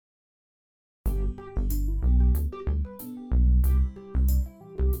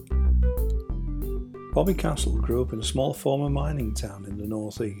Bobby Castle grew up in a small former mining town in the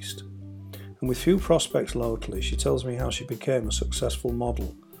northeast, and with few prospects locally, she tells me how she became a successful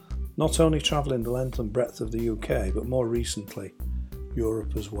model, not only travelling the length and breadth of the UK, but more recently,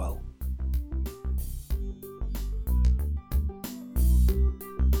 Europe as well.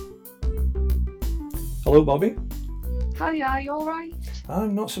 Hello, Bobby. Hi, are you alright?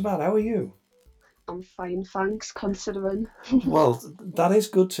 I'm not so bad. How are you? I'm fine, thanks, considering. Well, that is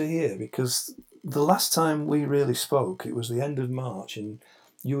good to hear because the last time we really spoke, it was the end of March, and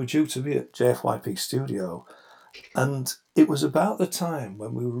you were due to be at JFYP Studio, and it was about the time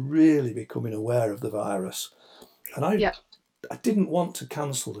when we were really becoming aware of the virus. And Yeah, I didn't want to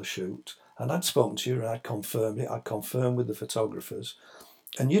cancel the shoot, and I'd spoken to you and I'd confirmed it. I'd confirmed with the photographers,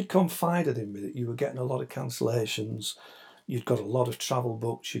 and you'd confided in me that you were getting a lot of cancellations. You'd got a lot of travel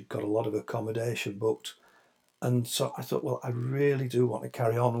booked. You'd got a lot of accommodation booked. And so I thought, well, I really do want to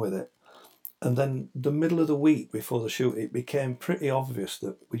carry on with it. And then the middle of the week before the shoot, it became pretty obvious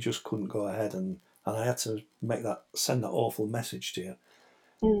that we just couldn't go ahead, and I had to send that awful message to you.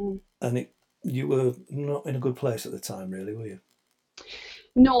 mm. And you were not in a good place at the time, really, were you?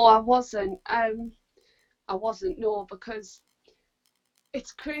 No, I wasn't. I wasn't, no, because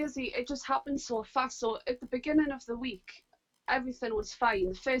it's crazy. It just happened so fast. So at the beginning of the week, everything was fine.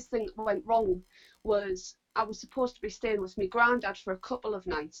 The first thing that went wrong was I was supposed to be staying with my granddad for a couple of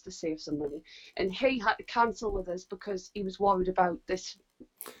nights to save some money, and he had to cancel with us because he was worried about this Yeah,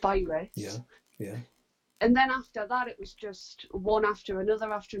 virus. yeah. And then after that, it was just one after another,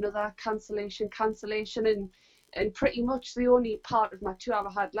 cancellation, and pretty much the only part of my tour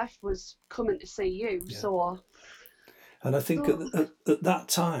I had left was coming to see you. Yeah. So, And I think so at that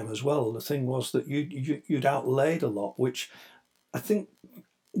time as well, the thing was that you'd outlaid a lot, which I think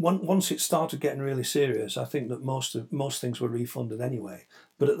once it started getting really serious, I think that most things were refunded anyway.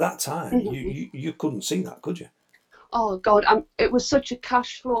 But at that time, you couldn't see that, could you? oh God, it was such a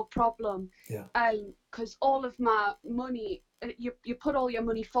cash flow problem, Yeah, because all of my money, you put all your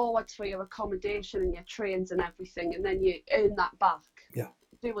money forwards for your accommodation and your trains and everything, and then you earn that back yeah,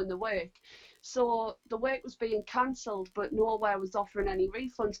 doing the work. So the work was being cancelled, but nowhere was offering any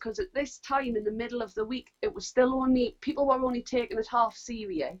refunds because at this time in the middle of the week, it was still only people were only taking it half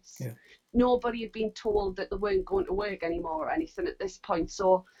serious. yeah. Nobody had been told that they weren't going to work anymore or anything at this point.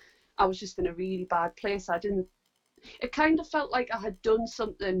 So I was just in a really bad place. I didn't. It kind of felt like I had done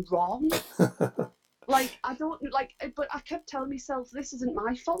something wrong. Like I don't like, but I kept telling myself this isn't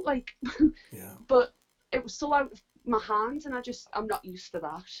my fault. Like, Yeah. but it was so out of my hands, and I'm not used to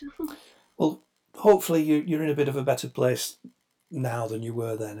that. Well, hopefully you're in a bit of a better place now than you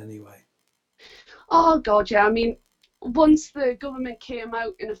were then, anyway. Oh God, yeah. I mean, once the government came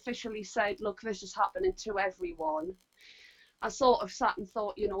out and officially said, "Look, this is happening to everyone," I sort of sat and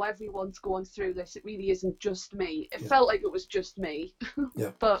thought, everyone's going through this. It really isn't just me. It Yeah, felt like it was just me,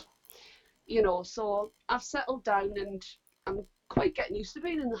 yeah. but so I've settled down and I'm quite getting used to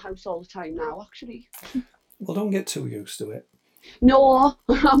being in the house all the time now. Actually, Well, don't get too used to it. no,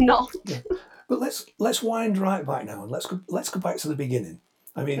 I'm not. Yeah. But let's wind right back now, and let's go back to the beginning.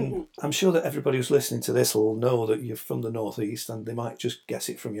 I mean, Mhm. I'm sure that everybody who's listening to this will know that you're from the northeast, and they might just guess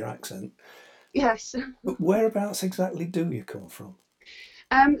it from your accent. Yes. But whereabouts exactly do you come from?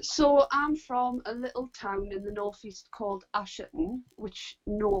 So I'm from a little town in the northeast called Asherton, which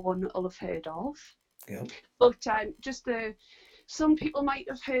no one will have heard of. Yeah, But some people might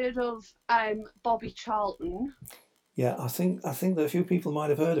have heard of Bobby Charlton. yeah. I think that a few people might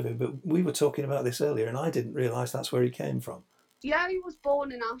have heard of him, but we were talking about this earlier, and I didn't realise that's where he came from. Yeah, he was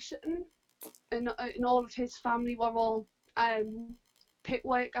born in Asherton, and all of his family were all um, pit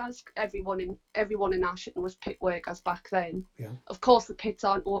workers. Everyone in Asherton was pit workers back then. Yeah, Of course, the pits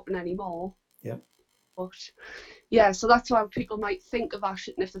aren't open anymore. yeah, But yeah, so that's why people might think of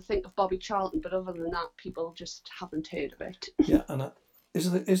Asherton if they think of Bobby Charlton. But other than that, people just haven't heard of it. yeah. And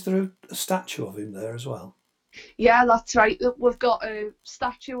is there a statue of him there as well? Yeah, that's right. We've got a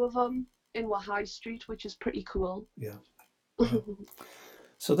statue of him in our high street, which is pretty cool. Yeah. Wow.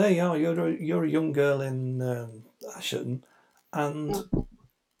 So there you are. You're a young girl in Asherton, and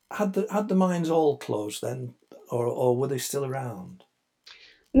had the mines all closed then, or were they still around?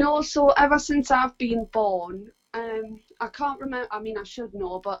 No, so ever since I've been born, I can't remember. I mean, I should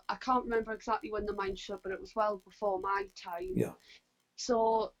know, but I can't remember exactly when the mine shut. But it was well before my time. Yeah,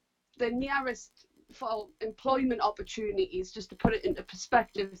 So the nearest for employment opportunities, just to put it into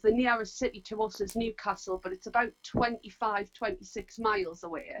perspective, the nearest city to us is Newcastle, but it's about 25, 26 miles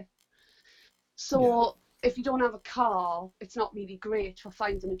away. yeah, So if you don't have a car, it's not really great for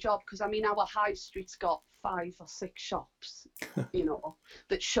finding a job, because I mean our high street's got 5 or 6 shops,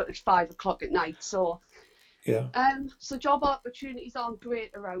 that shut at 5 o'clock at night. So Yeah, so job opportunities aren't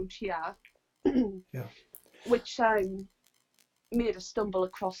great around here, yeah. which made us stumble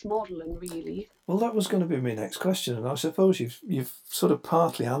across modelling really. Well, that was going to be my next question, and I suppose you've sort of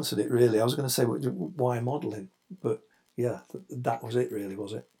partly answered it. Really, I was going to say why modelling, but yeah, that was it. Really,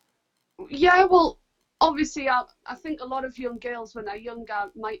 was it? Yeah, well, obviously, I think a lot of young girls when they're younger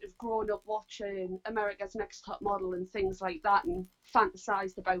might have grown up watching America's Next Top Model and things like that and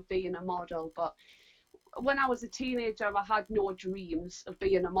fantasized about being a model. But when I was a teenager, I had no dreams of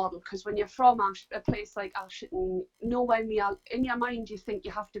being a model, because when you're from a place like Ashton, nowhere near, in your mind, you think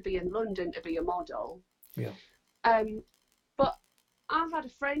you have to be in London to be a model. Yeah, But I had a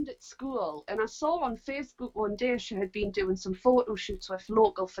friend at school, and I saw on Facebook one day she had been doing some photo shoots with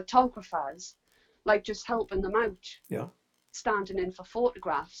local photographers, like just helping them out, yeah, standing in for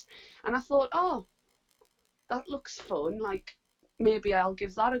photographs. And I thought, oh, that looks fun. Like maybe I'll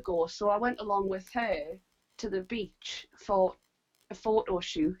give that a go. So I went along with her to the beach for a photo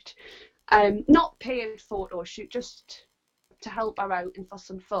shoot. Not paid photo shoot, just to help her out and for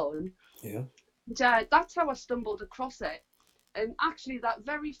some fun. yeah. And that's how I stumbled across it. And actually, that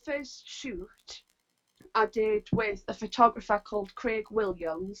very first shoot I did with a photographer called Craig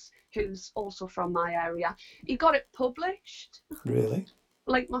Williams, who's also from my area. He got it published, Really.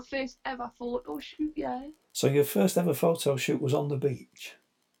 like my first ever photo shoot, yeah. So your first ever photo shoot was on the beach.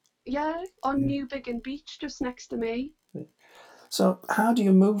 Yeah, on Yeah. New Biggin Beach, just next to me. So how do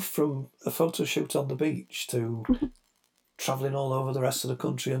you move from a photo shoot on the beach to travelling all over the rest of the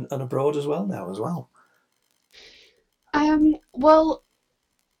country and abroad as well now as well? Well,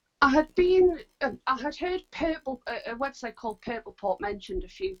 I had heard a website called Purple Port mentioned a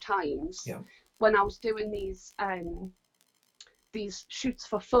few times Yeah, when I was doing these shoots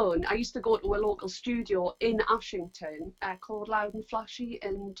for fun. I used to go to a local studio in Ashington called Loud and Flashy,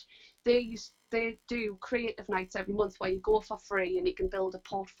 and they do creative nights every month where you go for free and you can build a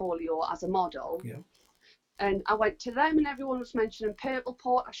portfolio as a model. yeah, And I went to them, and everyone was mentioning Purple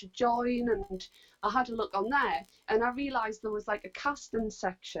Port, I should join. And I had a look on there, and I realised there was like a casting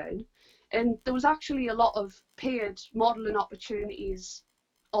section, and there was actually a lot of paid modelling opportunities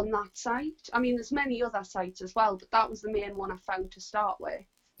on that site. I mean, there's many other sites as well, but that was the main one I found to start with.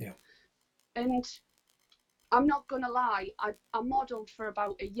 yeah, And I'm not gonna lie, I modelled for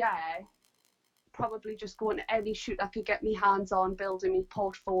about a year, probably just going to any shoot I could get my hands on, building my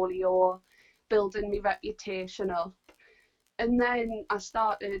portfolio, building my reputation up. And then I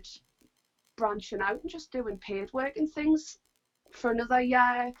started branching out and just doing paid work and things for another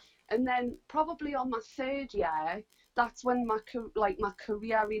year. And then probably on my third year, that's when my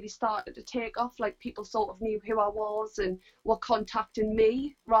career really started to take off. Like people sort of knew who I was and were contacting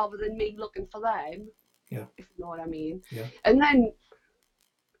me rather than me looking for them, yeah, if you know what I mean. yeah. And then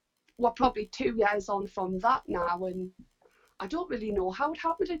we're probably 2 years on from that now, and I don't really know how it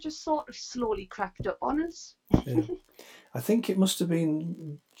happened. It just sort of slowly crept up on us. Yeah. I think it must have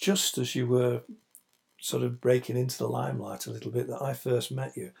been just as you were sort of breaking into the limelight a little bit that I first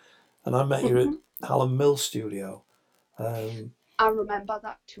met you, and I met you at Hallam Mill Studio. I remember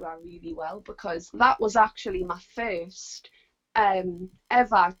that tour really well, because that was actually my first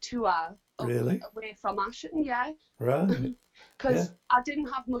ever tour Really? away from Ashton, yeah. Right. Yeah. Because I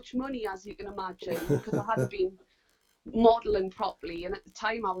didn't have much money, as you can imagine, because I hadn't been modelling properly, and at the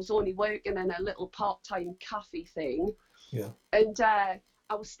time I was only working in a little part-time cafe thing. Yeah. And I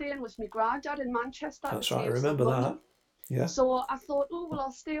was staying with my granddad in Manchester to That's right. I save some remember money. that. Yeah. So I thought, oh well,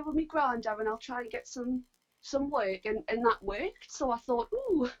 I'll stay with my granddad and I'll try and get some work, and that worked. So I thought,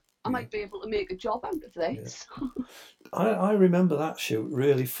 oh, I Yeah. might be able to make a job out of this. I remember that shoot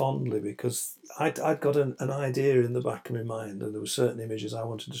really fondly because I'd got an idea in the back of my mind, and there were certain images I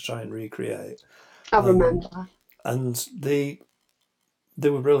wanted to try and recreate, I remember. and they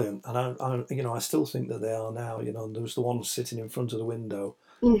were brilliant, and I still think that they are now. There was the one sitting in front of the window,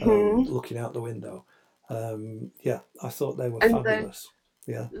 looking out the window. Yeah, I thought they were And fabulous.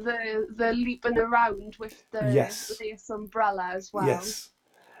 Yeah. the leaping around with the Yes. lace umbrella as well. Yes.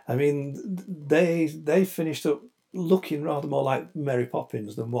 I mean, they finished up looking rather more like Mary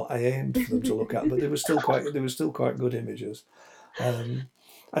Poppins than what I aimed for them to look at, but they were still quite good images.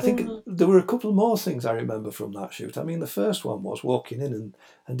 I think there were a couple more things I remember from that shoot. I mean, the first one was walking in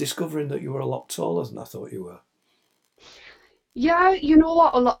and discovering that you were a lot taller than I thought you were. Yeah, you know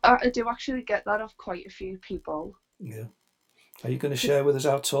what? I do actually get that off quite a few people. Yeah. Are you going to share with us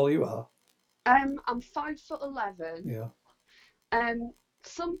how tall you are? I'm 5'11". Yeah.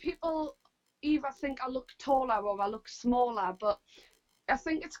 Some people either think I look taller or I look smaller, but I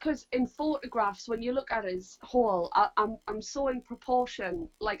think it's because in photographs, when you look at it as whole, I'm so in proportion.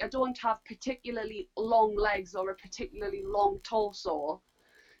 Like I don't have particularly long legs or a particularly long torso.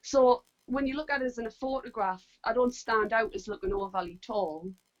 So when you look at it as in a photograph, I don't stand out as looking overly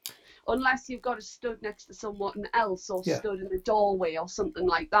tall. Unless you've got to stood next to someone else or Yeah. stood in a doorway or something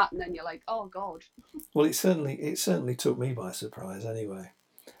like that, and then you're like, oh God. Well, it certainly took me by surprise anyway.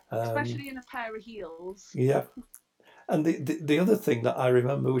 Um, Especially in a pair of heels. yeah. And the other thing that I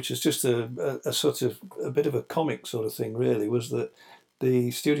remember, which is just a sort of a bit of a comic sort of thing, really, was that the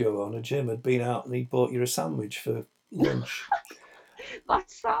studio owner, Jim, had been out and he bought you a sandwich for lunch.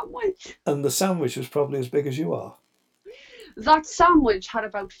 That sandwich. And the sandwich was probably as big as you are. That sandwich had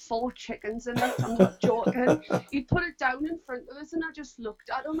about 4 chickens in it. I'm not joking. He put it down in front of us, and I just looked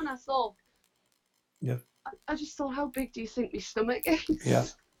at him and I thought, Yeah. I just thought, how big do you think my stomach is? Yeah.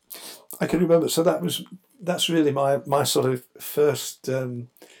 I can remember. So that's really my sort of first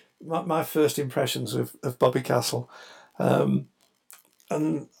my first impressions of Bobby Castle, and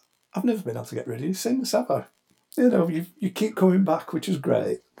I've never been able to get rid of you since, have I? You know, you keep coming back, which is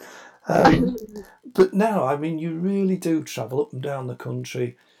great. But now, I mean, you really do travel up and down the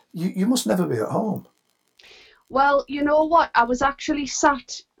country. You must never be at home. Well, you know what? I was actually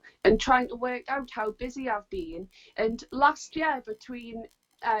sat and trying to work out how busy I've been. And last year,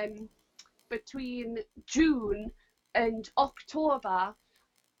 between June and October,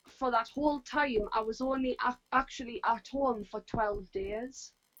 for that whole time, I was only actually at home for 12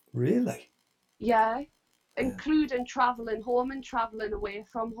 days. Really? Yeah, Yeah. including traveling home and traveling away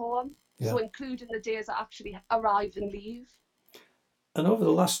from home. Yeah. So including the days I actually arrive and leave. And over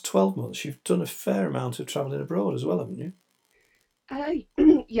the last 12 months, you've done a fair amount of travelling abroad as well, haven't you?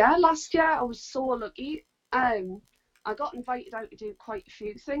 Yeah, last year I was so lucky. I got invited out to do quite a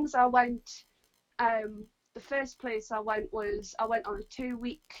few things. The first place I went on a 2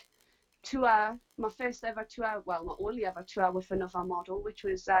 week tour, my first ever tour, well, not only ever tour with another model, which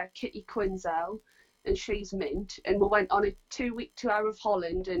was Kitty Quinzel, and she's Mint. And we went on a 2 week tour of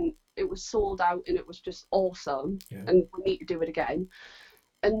Holland, and it was sold out, and it was just awesome. Yeah. And we need to do it again.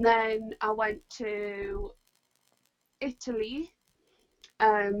 And then I went to Italy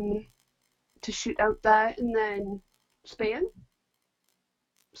to shoot out there, and then Spain.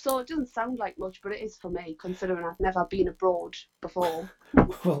 So it doesn't sound like much, but it is for me, considering I've never been abroad before.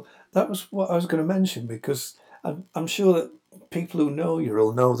 Well, that was what I was going to mention because I'm sure that people who know you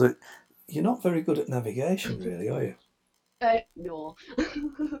will know that you're not very good at navigation, really, are you? No.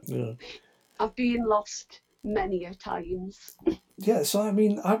 Yeah. I've been lost many a times. Yeah, so I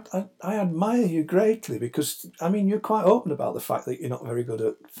mean, I admire you greatly because I mean you're quite open about the fact that you're not very good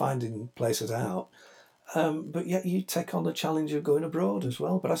at finding places out, but yet you take on the challenge of going abroad as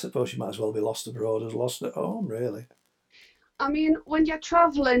well. But I suppose you might as well be lost abroad as lost at home, really. I mean, when you're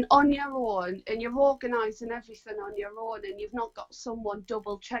travelling on your own and you're organising everything on your own and you've not got someone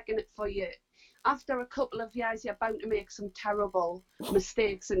double checking it for you, after a couple of years, you're bound to make some terrible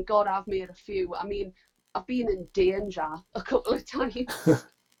mistakes, and God, I've made a few. I mean, I've been in danger a couple of times,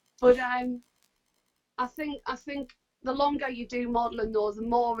 but I think the longer you do modelling, though, the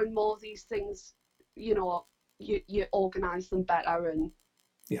more and more these things, you organise them better and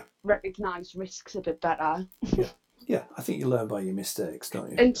Yeah, recognise risks a bit better. yeah, yeah. I think you learn by your mistakes,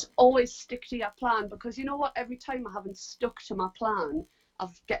 don't you? And always stick to your plan, because you know what? Every time I haven't stuck to my plan,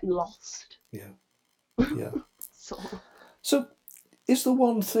 I've getting lost. Yeah, yeah. So, So, is there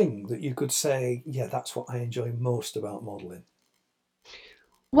one thing that you could say, yeah, that's what I enjoy most about modelling?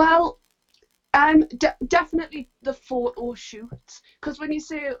 well, definitely the photo shoots. Because when you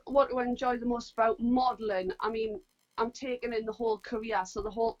say what do I enjoy the most about modelling, I mean, I'm taking in the whole career, so the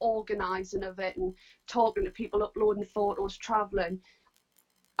whole organising of it and talking to people, uploading photos, travelling.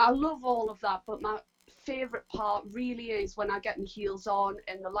 I love all of that, but my favourite part really is when I get my heels on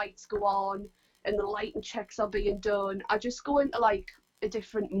and the lights go on and the lighting checks are being done. I just go into like a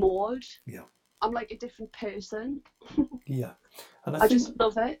different mode. Yeah, I'm like a different person. yeah. And I just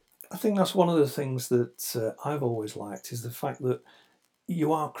love it. I think that's one of the things that I've always liked is the fact that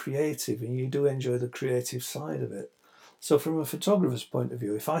you are creative and you do enjoy the creative side of it. So, from a photographer's point of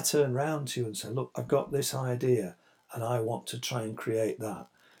view, if I turn round to you and say, look, I've got this idea and I want to try and create that,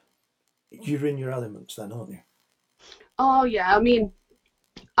 you're in your elements then, aren't you? Oh yeah, I mean,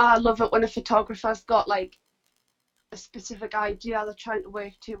 I love it when a photographer's got like a specific idea they're trying to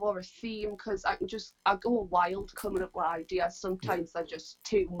work to, or a theme, because I go wild coming up with ideas. Yeah, Sometimes they're just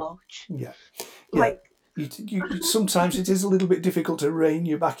too much. yeah, yeah. Like, Sometimes it is a little bit difficult to rein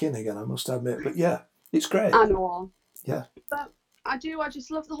you back in again, I must admit. But yeah, it's great. I know. Yeah, But I do. I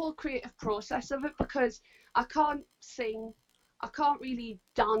just love the whole creative process of it because I can't sing, I can't really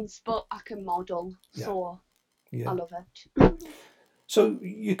dance, but I can model. Yeah. So I Yeah. love it. So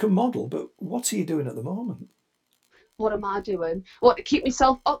you can model, but what are you doing at the moment? What am I doing? What, to keep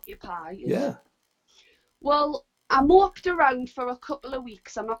myself occupied? Yeah. Well, I moped around for a couple of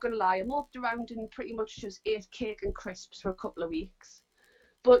weeks. I'm not going to lie. I moped around and pretty much just ate cake and crisps for a couple of weeks.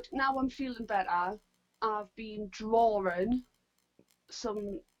 But now I'm feeling better. I've been drawing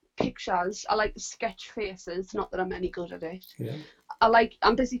some pictures. I like to sketch faces, not that I'm any good at it. Yeah.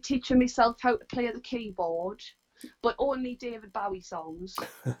 I'm busy teaching myself how to play the keyboard, but only David Bowie songs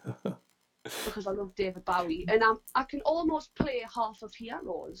because I love David Bowie. And I can almost play half of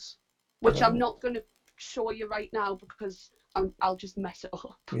Heroes, which I'm Right. not going to show you right now because I'll just mess it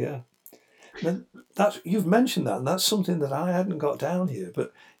up. Yeah. Now, you've mentioned that, and that's something that I hadn't got down here.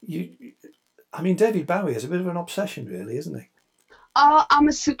 But David Bowie is a bit of an obsession, really, isn't he? I'm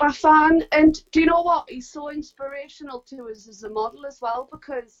a super fan, and do you know what? He's so inspirational to us as a model as well,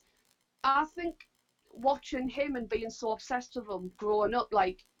 because I think watching him and being so obsessed with him growing up,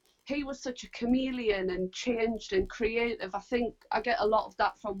 like he was such a chameleon and changed and creative. I think I get a lot of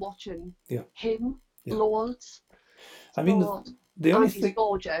that from watching him loads. I mean, So, the only he's thing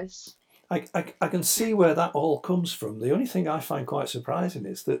gorgeous. I can see where that all comes from. The only thing I find quite surprising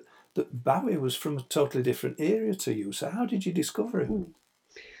is that Bowie was from a totally different area to you. So how did you discover him?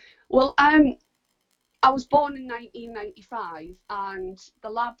 Well, I was born in 1995 and The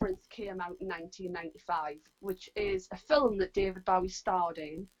Labyrinth came out in 1995, which is a film that David Bowie starred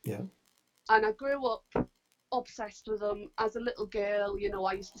in. Yeah. And I grew up obsessed with him as a little girl. You know,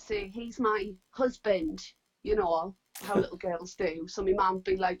 I used to say, he's my husband, you know, how little girls do. So my mum would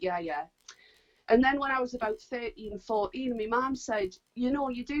be like, yeah, yeah. And then when I was about 13, 14, my mum said, you know,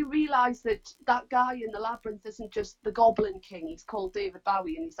 you do realise that that guy in The Labyrinth isn't just the Goblin King. He's called David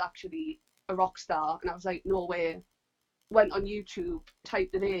Bowie and he's actually a rock star. And I was like, no way. Went on YouTube,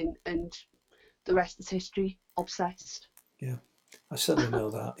 typed it in, and the rest is history. Obsessed. Yeah, I certainly know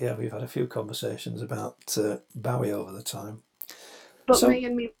that. Yeah, we've had a few conversations about Bowie over the time. But so, me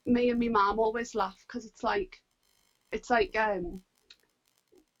and my mum always laugh because it's like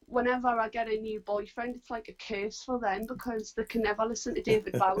whenever I get a new boyfriend, it's like a curse for them because they can never listen to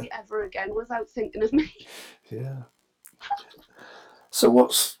David Bowie ever again without thinking of me. Yeah. So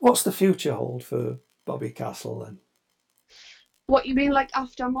what's the future hold for Bobby Castle then? What you mean, like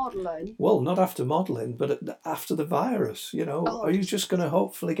after modelling? Well, not after modelling, but after the virus. You know, are you just going to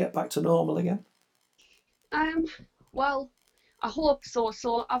hopefully get back to normal again? Well, I hope so.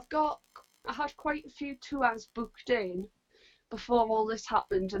 So I had quite a few tours booked in before all this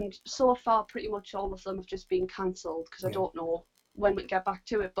happened, and so far pretty much all of them have just been cancelled because I don't know when we get back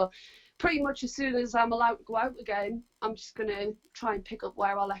to it. But pretty much as soon as I'm allowed to go out again, I'm just going to try and pick up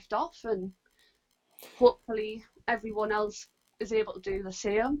where I left off, and hopefully everyone else is able to do the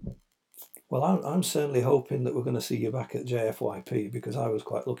same. Well, I'm certainly hoping that we're going to see you back at JFYP because I was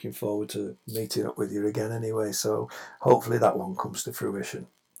quite looking forward to meeting up with you again anyway. So hopefully that one comes to fruition.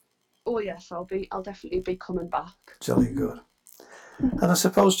 Oh yes, I'll definitely be coming back. Jolly good. And I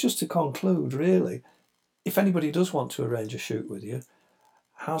suppose just to conclude, really, if anybody does want to arrange a shoot with you,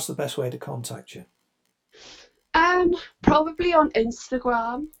 how's the best way to contact you? Probably on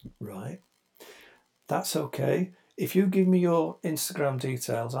Instagram. Right. That's okay. If you give me your Instagram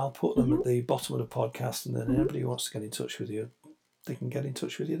details, I'll put them at the bottom of the podcast, and then anybody who wants to get in touch with you, they can get in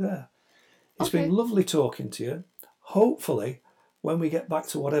touch with you there. It's been lovely talking to you. Hopefully, when we get back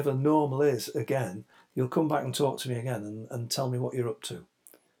to whatever normal is again, you'll come back and talk to me again and tell me what you're up to.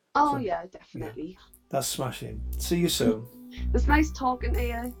 Oh, yeah, definitely. Yeah, that's smashing. See you soon. It was nice talking to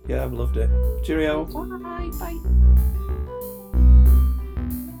you. Yeah, I've loved it. Cheerio. Bye. Bye.